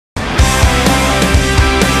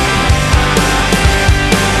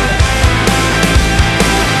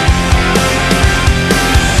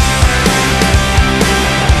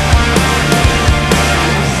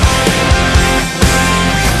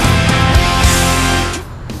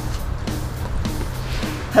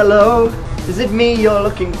Hello, is it me you're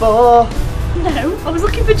looking for? No, I was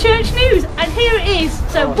looking for church news, and here it is.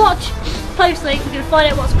 So watch closely, we're going to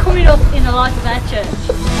find out what's coming up in the life of our church.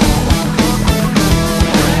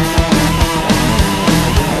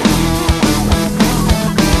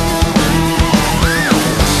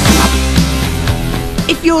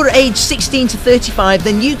 If you're aged 16 to 35,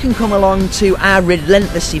 then you can come along to our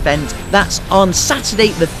Relentless event. That's on Saturday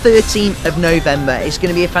the 13th of November. It's going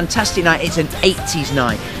to be a fantastic night. It's an 80s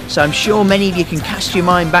night. So I'm sure many of you can cast your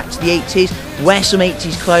mind back to the 80s, wear some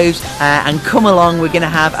 80s clothes and come along. We're going to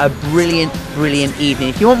have a brilliant, brilliant evening.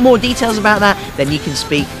 If you want more details about that, then you can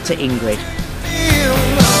speak to Ingrid.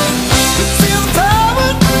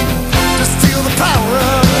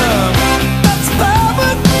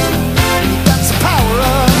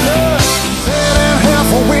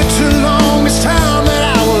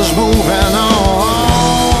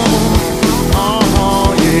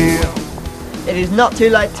 It is not too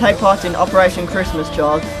late to take part in Operation Christmas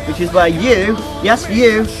Child, which is where you, yes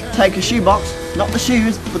you, take a shoebox, not the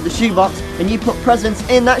shoes, but the shoebox, and you put presents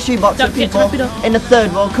in that shoebox for people in a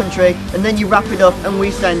third world country, and then you wrap it up and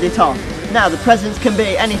we send it off. Now the presents can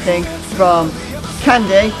be anything from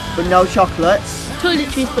candy but no chocolates,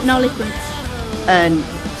 Toiletries but no liquids, and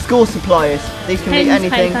school supplies. These can be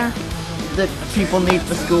anything paper that people need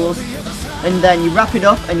for schools. And then you wrap it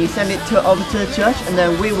up and you send it over to the church, and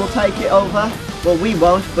then we will take it over. Well, we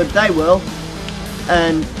won't, but they will.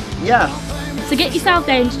 And yeah. So get yourself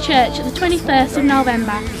down to church at the 21st of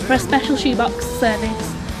November for a special shoebox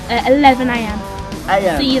service at 11 AM.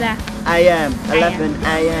 See you there. AM, 11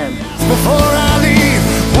 AM. Before I leave,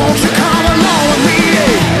 won't you come along with me?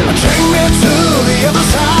 Take me to the other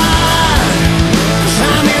side. 'Cause I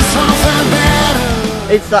need something better.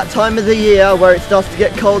 It's that time of the year where it starts to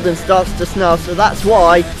get cold and starts to snow, so that's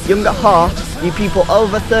why young at heart, you people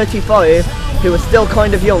over 35 who are still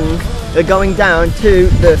kind of young, are going down to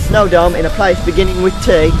the Snowdome in a place beginning with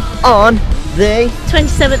T on the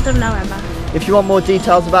 27th of November. If you want more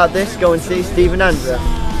details about this, go and see Steve and Andrea.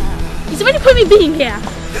 Is there any point in me being here?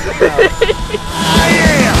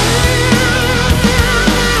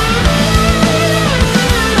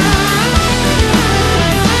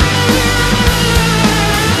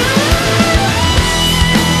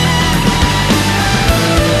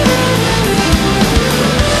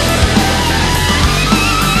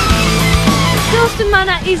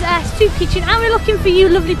 Manor is our soup kitchen, and we're looking for you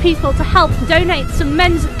lovely people to help donate some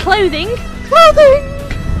men's clothing,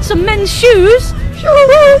 some men's shoes,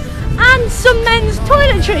 and some men's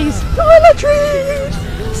toiletries.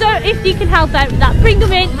 So if you can help out with that, bring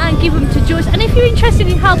them in and give them to Joyce. And if you're interested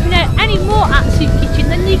in helping out any more at Soup Kitchen,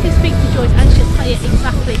 then you can speak to Joyce and she'll tell you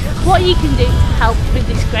exactly what you can do to help with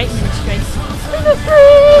this great ministry.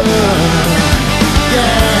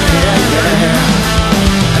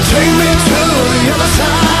 Take me to the other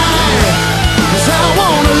side, 'cause I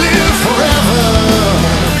wanna live forever.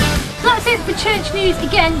 That's it for church news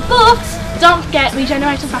again, but don't forget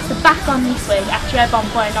Regeneration Fast are back on this week after our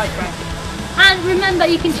bonfire night break. And remember,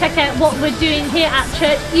 you can check out what we're doing here at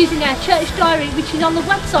church using our church diary, which is on the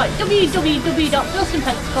website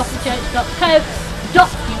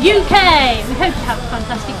www.bilstonpentecostalchurch.co.uk. We hope you have a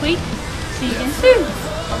fantastic week. See you again soon.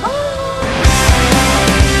 Bye bye.